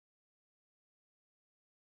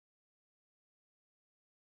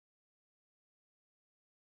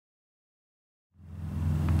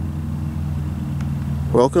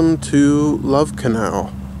Welcome to Love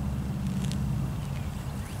Canal.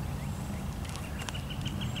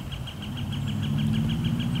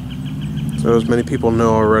 So as many people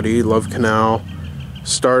know already, Love Canal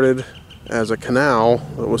started as a canal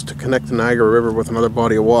that was to connect the Niagara River with another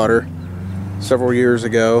body of water several years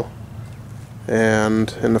ago.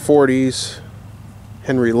 And in the 40s,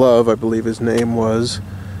 Henry Love, I believe his name was,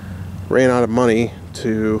 ran out of money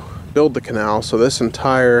to build the canal. So this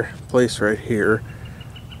entire place right here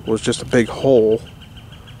was just a big hole.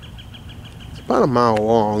 It's about a mile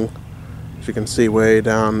long, as you can see way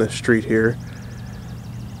down this street here.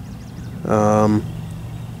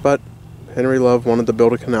 But Henry Love wanted to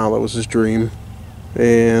build a canal. That was his dream.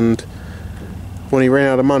 And when he ran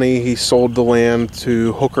out of money, he sold the land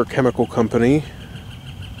to Hooker Chemical Company,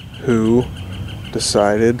 who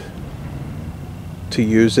decided to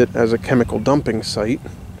use it as a chemical dumping site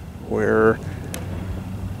where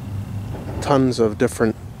tons of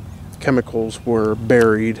different chemicals were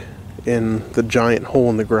buried in the giant hole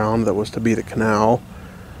in the ground that was to be the canal,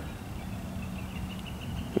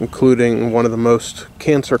 including one of the most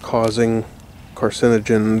cancer-causing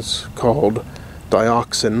carcinogens called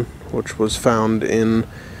dioxin, which was found in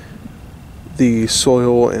the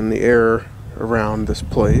soil and the air around this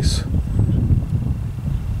place.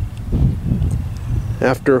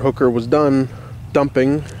 After Hooker was done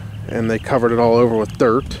dumping and they covered it all over with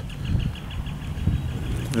dirt,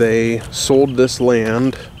 they sold this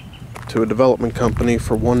land to a development company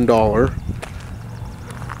for $1.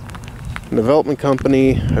 The development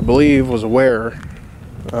company, I believe, was aware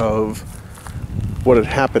of what had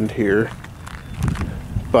happened here,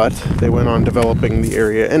 but they went on developing the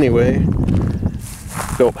area anyway,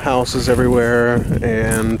 built houses everywhere,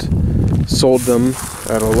 and sold them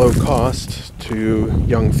at a low cost to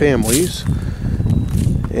young families.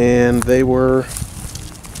 And they were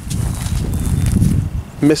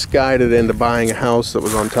misguided into buying a house that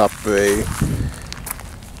was on top of a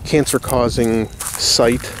cancer-causing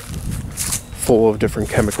site full of different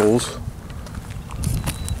chemicals.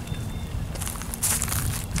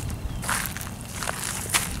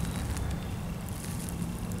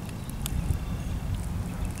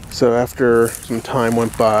 So after some time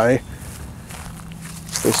went by,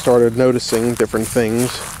 they started noticing different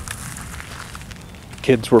things.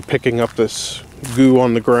 Kids were picking up this goo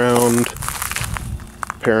on the ground.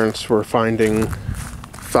 Parents were finding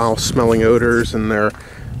foul-smelling odors in their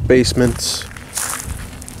basements.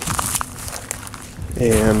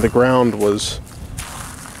 And the ground was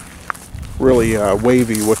really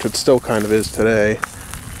wavy, which it still kind of is today.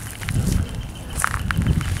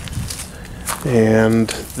 And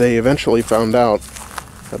they eventually found out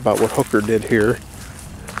about what Hooker did here.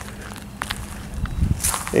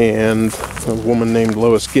 And a woman named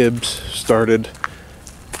Lois Gibbs started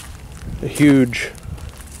a huge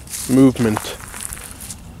movement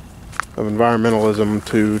of environmentalism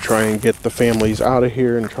to try and get the families out of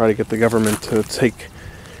here and try to get the government to take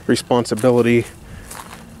responsibility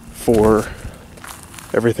for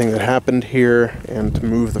everything that happened here and to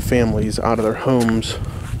move the families out of their homes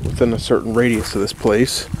within a certain radius of this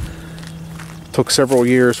place. It took several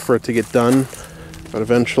years for it to get done, but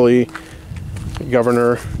eventually the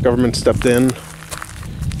government stepped in.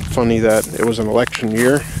 Funny that it was an election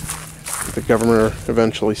year. The governor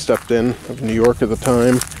eventually stepped in, of New York at the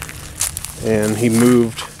time, and he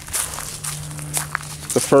moved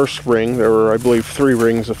the first ring. There were, I believe, 3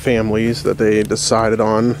 rings of families that they decided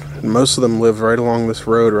on. And most of them lived right along this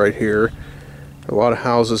road right here. A lot of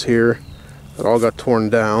houses here that all got torn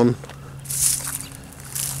down.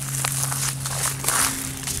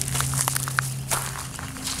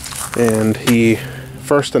 And he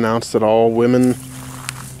first announced that all women,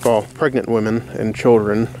 well, pregnant women and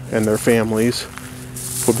children and their families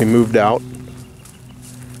would be moved out,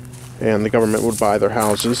 and the government would buy their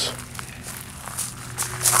houses.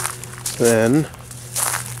 Then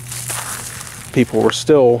people were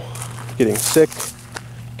still getting sick,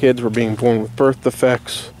 kids were being born with birth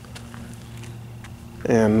defects,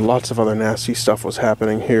 and lots of other nasty stuff was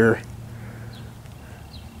happening here.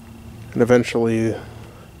 And eventually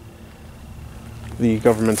the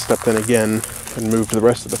government stepped in again and moved the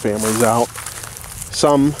rest of the families out.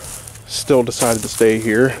 Some still decided to stay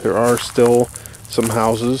here. There are still some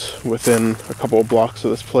houses within a couple of blocks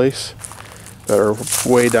of this place that are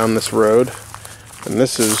way down this road. And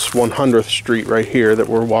this is 100th Street right here that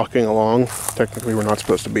we're walking along. Technically we're not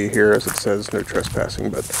supposed to be here, as it says no trespassing,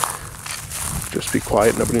 but just be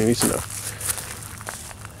quiet, nobody needs to know.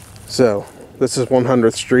 So this is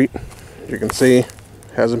 100th Street. As you can see,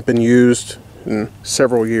 hasn't been used in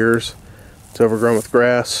several years. It's overgrown with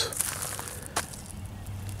grass.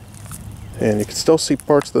 And you can still see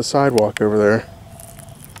parts of the sidewalk over there.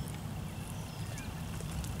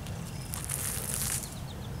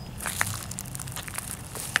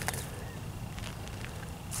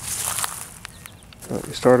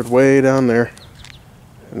 We started way down there,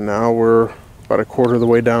 and now we're about a quarter of the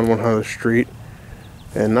way down 100th Street.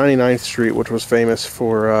 And 99th Street, which was famous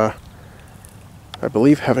for, I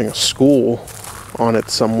believe, having a school on it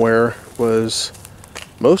somewhere, was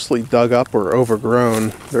mostly dug up or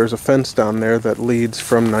overgrown. There's a fence down there that leads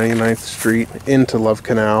from 99th Street into Love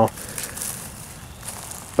Canal,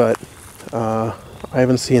 but I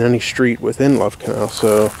haven't seen any street within Love Canal,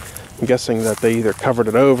 so I'm guessing that they either covered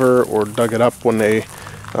it over or dug it up when they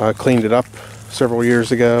cleaned it up several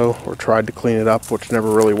years ago, or tried to clean it up, which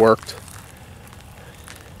never really worked.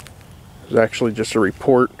 There's actually just a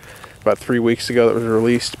report about 3 weeks ago that was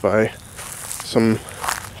released by some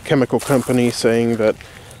chemical company saying that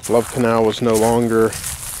Love Canal was no longer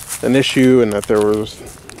an issue and that there was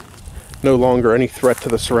no longer any threat to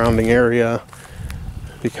the surrounding area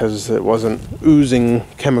because it wasn't oozing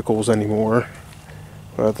chemicals anymore.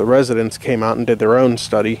 But the residents came out and did their own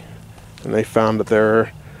study, and they found that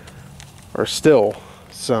there are still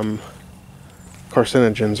some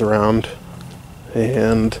carcinogens around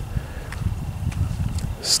and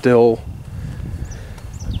still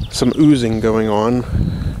some oozing going on.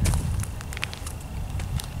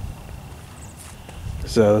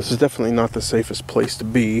 So this is definitely not the safest place to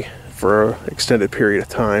be for an extended period of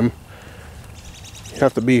time. You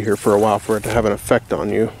have to be here for a while for it to have an effect on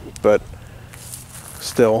you, but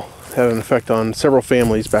still had an effect on several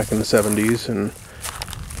families back in the 70s, and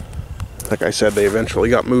like I said, they eventually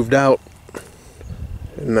got moved out,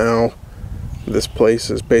 and now this place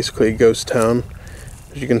is basically a ghost town.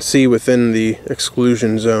 As you can see within the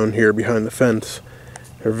exclusion zone here behind the fence,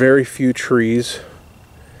 there are very few trees.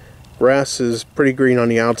 Grass is pretty green on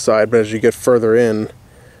the outside, but as you get further in,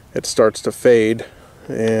 it starts to fade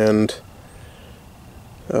and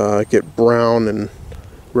get brown and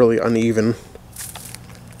really uneven.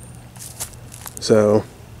 So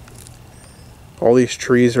all these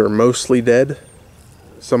trees are mostly dead.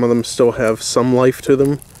 Some of them still have some life to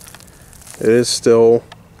them. It is still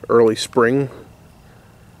early spring,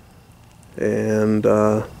 and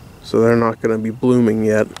so they're not going to be blooming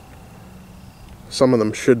yet. Some of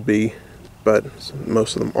them should be, but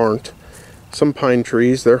most of them aren't. Some pine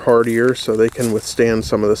trees, they're hardier, so they can withstand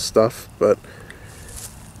some of this stuff, but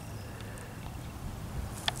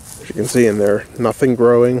as you can see in there, nothing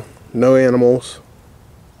growing, no animals,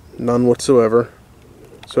 none whatsoever.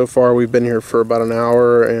 So far we've been here for about an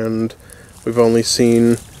hour, and we've only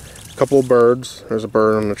seen a couple of birds. There's a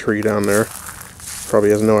bird on the tree down there. Probably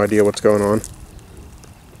has no idea what's going on.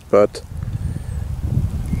 But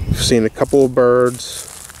we've seen a couple of birds,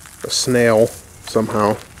 a snail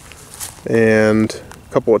somehow, and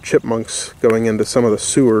a couple of chipmunks going into some of the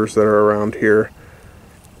sewers that are around here.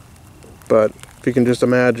 But if you can just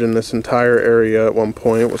imagine, this entire area at one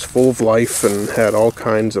point was full of life and had all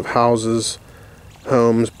kinds of houses,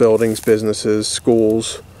 homes, buildings, businesses,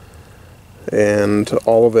 schools, and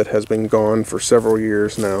all of it has been gone for several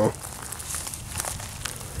years now.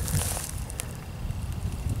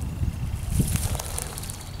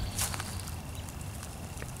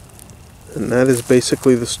 And that is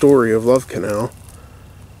basically the story of Love Canal.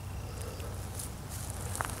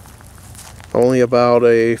 Only about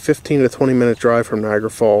a 15 to 20 minute drive from Niagara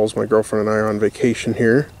Falls. My girlfriend and I are on vacation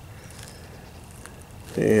here,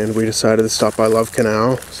 and we decided to stop by Love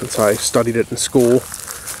Canal since I studied it in school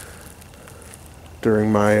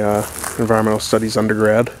during my environmental studies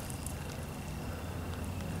undergrad.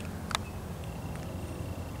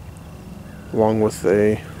 Along with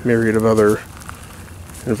a myriad of other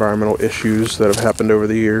environmental issues that have happened over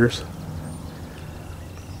the years.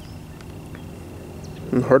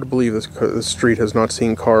 And hard to believe this street has not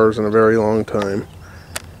seen cars in a very long time,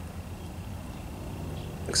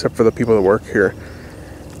 except for the people that work here.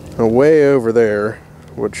 Now, way over there,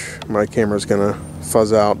 which my camera's gonna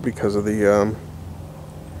fuzz out because of the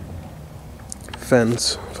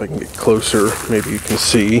fence. If I can get closer, maybe you can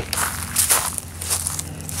see.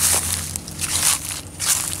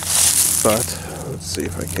 But let's see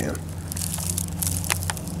if I can.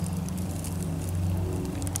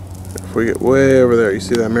 If we get way over there, you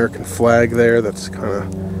see that American flag there that's kind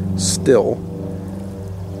of still.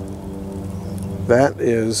 That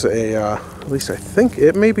is a, at least I think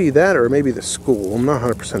it may be that, or maybe the school. I'm not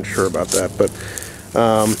 100% sure about that, but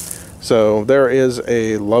so there is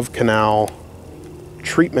a Love Canal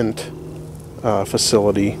treatment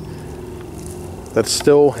facility that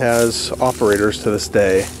still has operators to this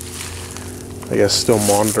day. I guess still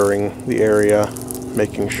monitoring the area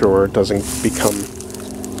making sure it doesn't become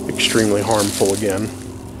extremely harmful again.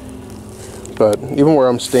 But even where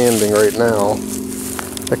I'm standing right now,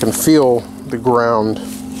 I can feel the ground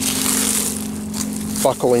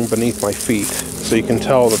buckling beneath my feet. So you can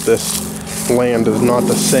tell that this land is not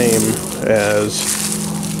the same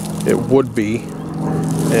as it would be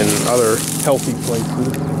in other healthy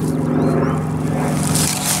places.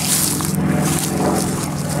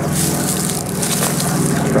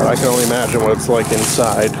 But I can only imagine what it's like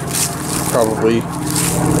inside. Probably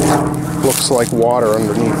looks like water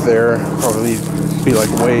underneath there. Probably be like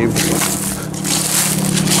waves.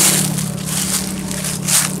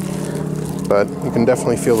 But you can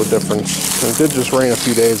definitely feel the difference. It did just rain a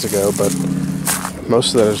few days ago, but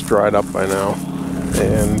most of that is dried up by now.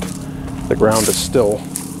 And the ground is still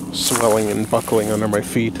swelling and buckling under my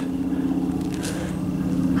feet.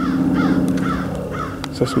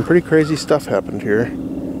 So some pretty crazy stuff happened here.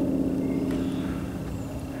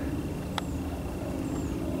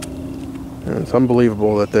 And it's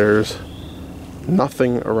unbelievable that there's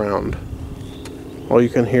nothing around. All you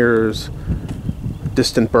can hear is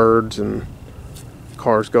distant birds and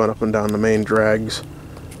cars going up and down the main drags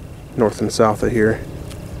north and south of here.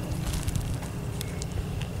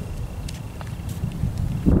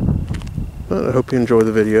 But I hope you enjoy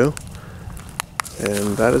the video,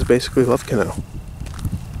 and that is basically Love Canal.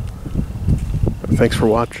 Thanks for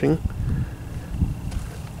watching,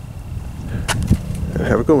 and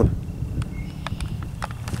have a good one.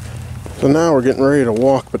 So now we're getting ready to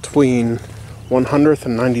walk between 100th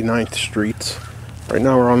and 99th Streets. Right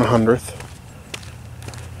now we're on 100th.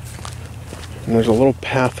 And there's a little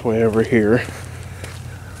pathway over here.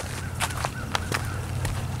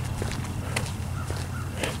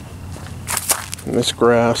 And this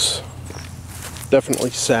grass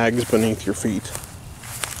definitely sags beneath your feet.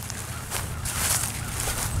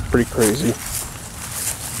 Pretty crazy.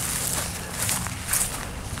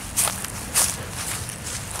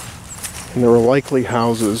 And there were likely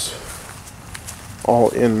houses all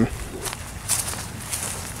in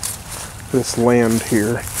this land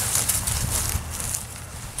here.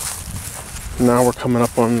 Now we're coming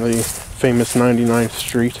up on the famous 99th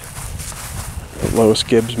Street that Lois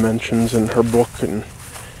Gibbs mentions in her book, and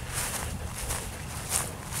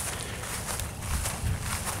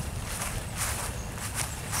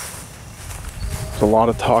there's a lot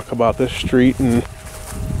of talk about this street and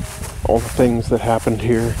all the things that happened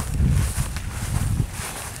here.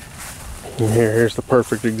 And here's the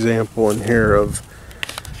perfect example in here of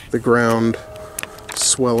the ground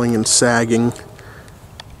swelling and sagging.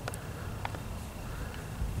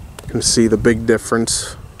 You can see the big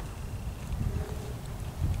difference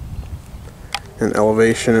in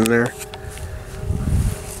elevation in there.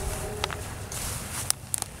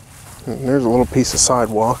 And there's a little piece of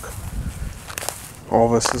sidewalk. All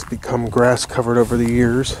this has become grass covered over the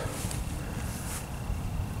years.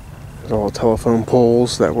 There's all the telephone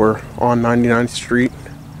poles that were on 99th Street.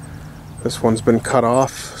 This one's been cut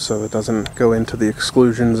off so it doesn't go into the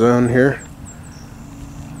exclusion zone here.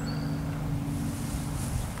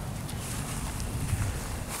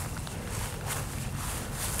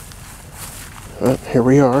 But here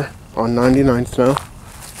we are on 99th now.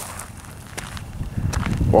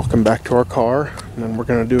 Walking back to our car, and then we're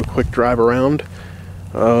going to do a quick drive around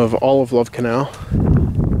of all of Love Canal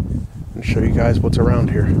and show you guys what's around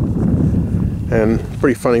here. And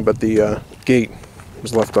pretty funny, but the gate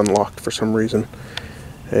was left unlocked for some reason,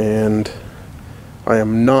 and I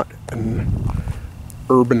am not an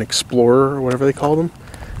urban explorer or whatever they call them,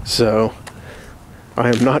 so I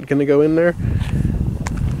am not going to go in there,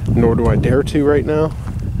 nor do I dare to right now.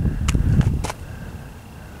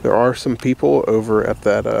 There are some people over at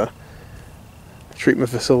that treatment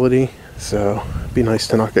facility, so it'd be nice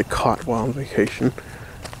to not get caught while on vacation.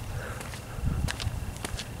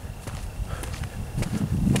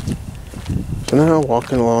 So now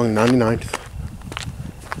walking along 99th.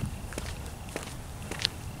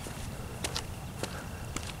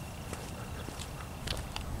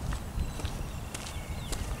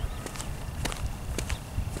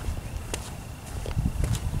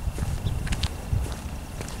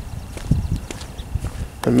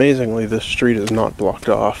 Amazingly, this street is not blocked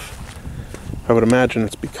off. I would imagine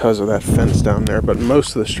it's because of that fence down there, but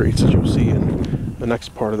most of the streets, as you'll see in the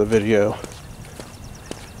next part of the video,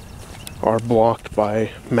 are blocked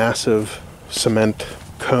by massive cement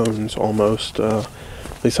cones almost. At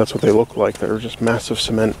least that's what they look like. They're just massive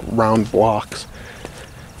cement round blocks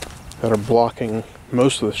that are blocking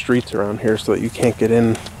most of the streets around here so that you can't get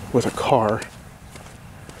in with a car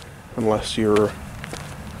unless you're a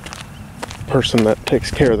person that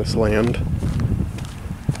takes care of this land.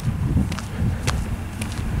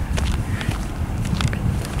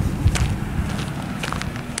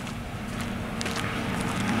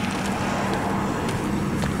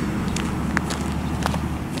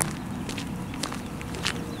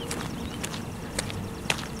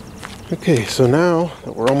 Okay, so now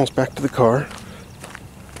that we're almost back to the car,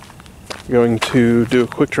 I'm going to do a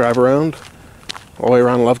quick drive around, all the way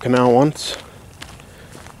around Love Canal once,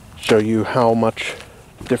 show you how much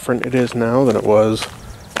different it is now than it was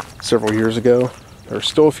several years ago. There's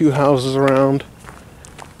still a few houses around,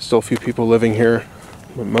 still a few people living here,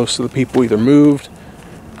 but most of the people either moved,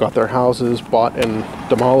 got their houses bought and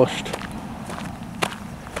demolished.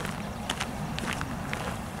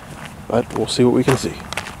 But we'll see what we can see.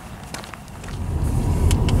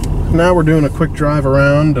 Now we're doing a quick drive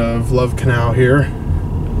around of Love Canal here,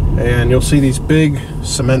 and you'll see these big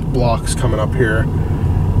cement blocks coming up here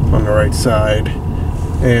on the right side,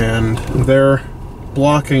 and they're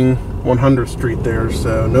blocking 100th Street there,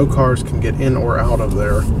 so no cars can get in or out of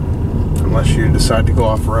there unless you decide to go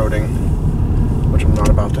off-roading, which I'm not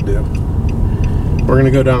about to do. We're going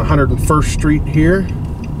to go down 101st Street here,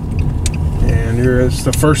 and here is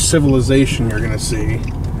the first civilization you're going to see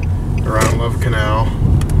around Love Canal.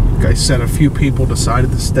 Like I said, a few people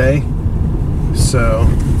decided to stay, so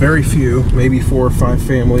very few, maybe 4 or 5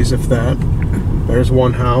 families if that. There's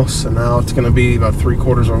one house, and now it's going to be about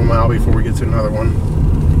 3/4 of a mile before we get to another one.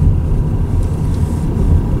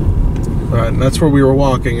 But that's where we were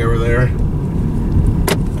walking over there,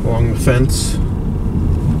 along the fence.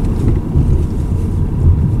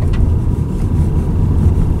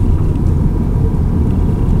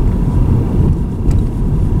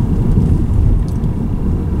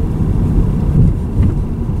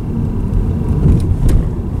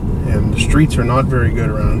 Streets are not very good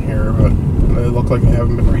around here, but they look like they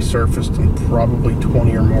haven't been resurfaced in probably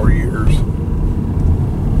 20 or more years.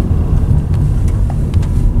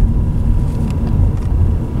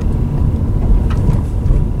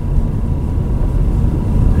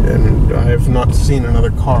 And I have not seen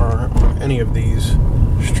another car on any of these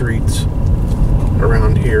streets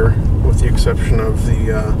around here, with the exception of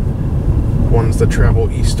the ones that travel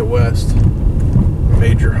east to west,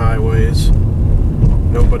 major highways.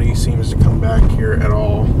 Nobody seems to come back here at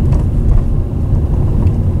all.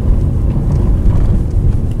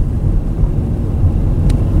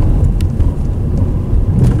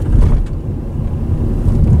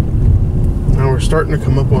 Now we're starting to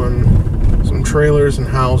come up on some trailers and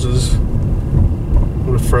houses a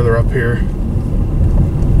little further up here.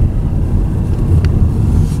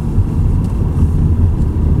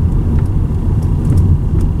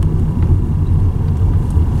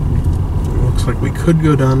 Like we could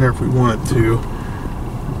go down there if we wanted to,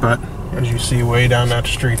 but as you see way down that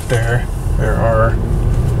street there are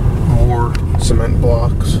more cement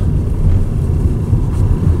blocks.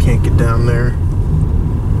 Can't get down there.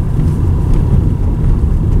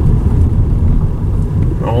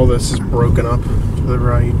 All this is broken up to the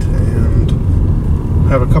right, and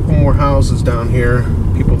have a couple more houses down here,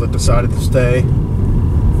 people that decided to stay.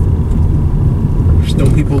 There's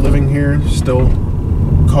still people living here, still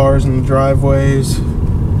cars in the driveways.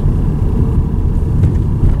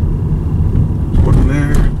 One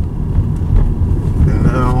there. And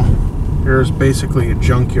now here's basically a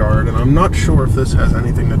junkyard, and I'm not sure if this has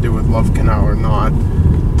anything to do with Love Canal or not.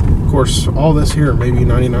 Of course, all this here may be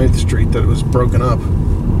 99th Street that was broken up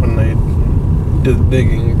when they did the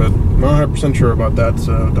digging, but I'm not 100% sure about that,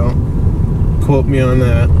 so don't quote me on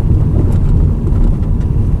that.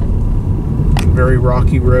 Very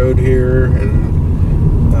rocky road here, and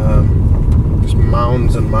just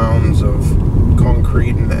mounds and mounds of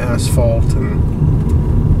concrete and asphalt and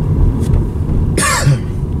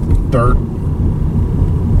dirt.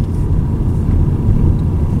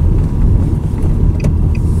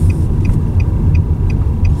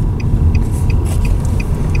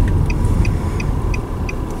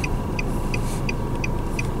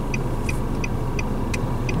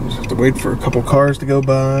 Just have to wait for a couple cars to go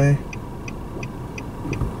by.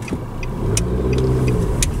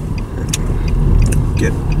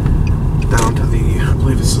 Get down to the, I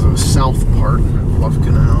believe this is the south part of Love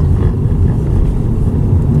Canal.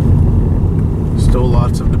 Still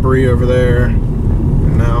lots of debris over there.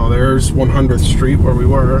 And now there's 100th Street where we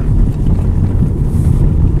were.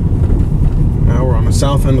 Now we're on the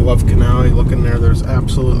south end of Love Canal. You look in there, there's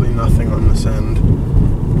absolutely nothing on this end.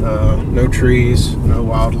 No trees, no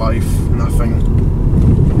wildlife, nothing.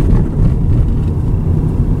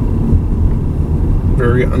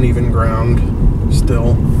 Very uneven ground.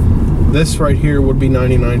 Still, this right here would be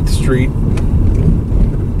 99th Street,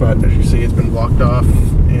 but as you see, it's been blocked off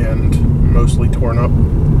and mostly torn up.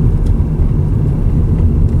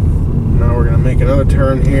 Now we're going to make another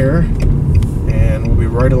turn here, and we'll be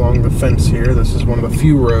right along the fence here. This is one of the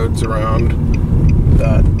few roads around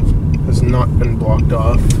that has not been blocked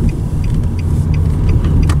off.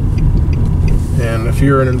 And if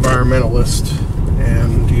you're an environmentalist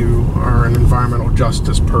and you are an environmental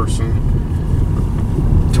justice person,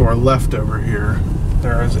 to our left over here,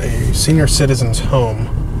 there is a senior citizens home.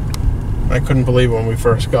 I couldn't believe it when we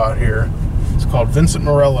first got here. It's called Vincent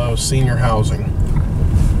Morello Senior Housing.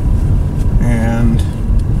 And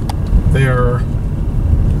they are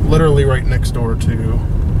literally right next door to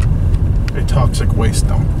a toxic waste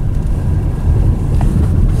dump.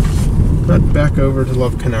 But back over to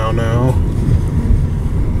Love Canal now.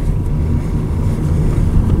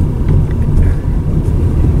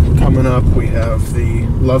 Coming up, we have the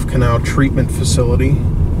Love Canal Treatment Facility.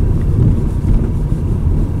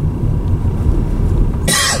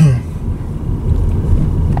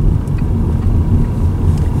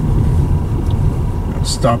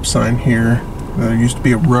 Stop sign here. There used to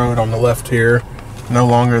be a road on the left here. No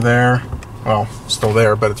longer there. Well, still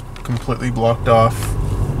there, but it's completely blocked off.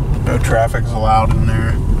 No traffic is allowed in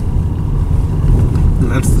there.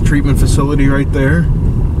 And that's the treatment facility right there.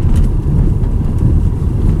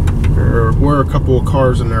 There were a couple of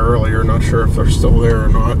cars in there earlier. Not sure if they're still there or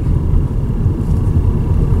not.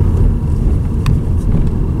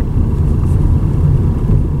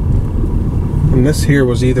 And this here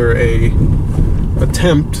was either a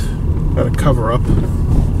attempt at a cover-up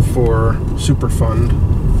for Superfund,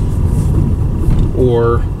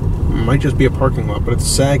 or it might just be a parking lot, but it's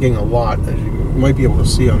sagging a lot, as you might be able to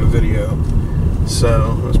see on the video.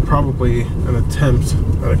 So it was probably an attempt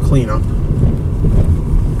at a cleanup.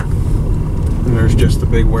 And there's just a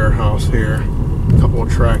big warehouse here. A couple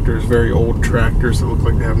of tractors, very old tractors that look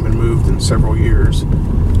like they haven't been moved in several years.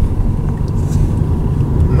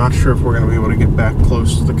 I'm not sure if we're going to be able to get back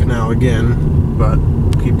close to the canal again, but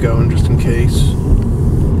keep going just in case.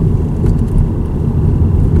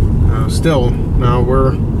 Still, now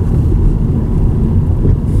we're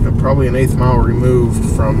probably an 1/8 mile removed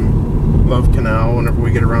from Love Canal whenever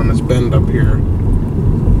we get around this bend up here.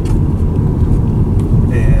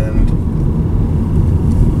 And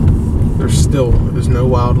there still is no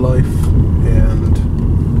wildlife and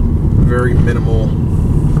very minimal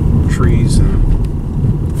trees and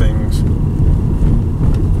things.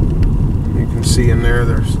 You can see in there,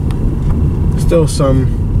 there's still some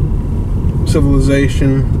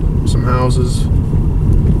civilization, some houses.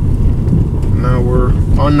 Now we're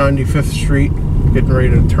on 95th Street, getting ready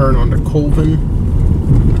to turn onto Colvin.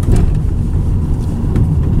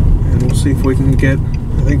 And we'll see if we can get,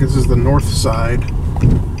 I think this is the north side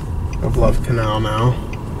of Love Canal now.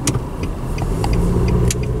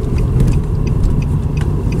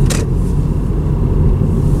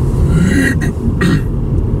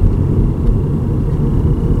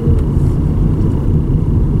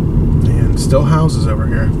 And still houses over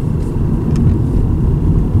here.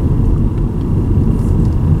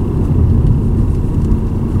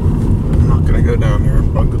 Go down here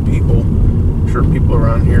and bug the people. I'm sure people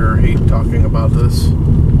around here hate talking about this.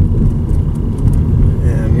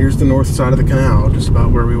 And here's the north side of the canal, just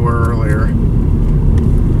about where we were earlier.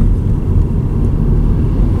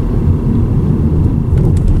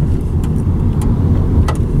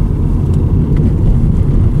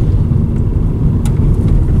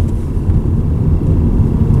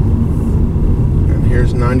 And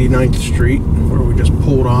here's 99th Street, where we just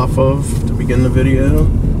pulled off of to begin the video.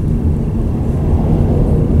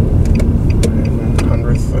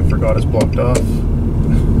 I forgot it's blocked off.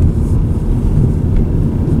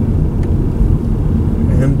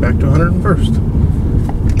 And back to 101st.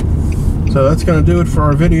 So that's going to do it for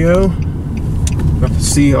our video. Got to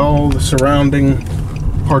see all the surrounding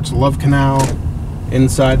parts of Love Canal,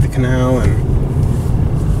 inside the canal,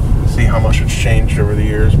 and see how much it's changed over the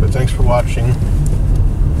years. But thanks for watching,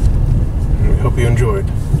 and we hope you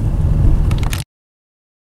enjoyed.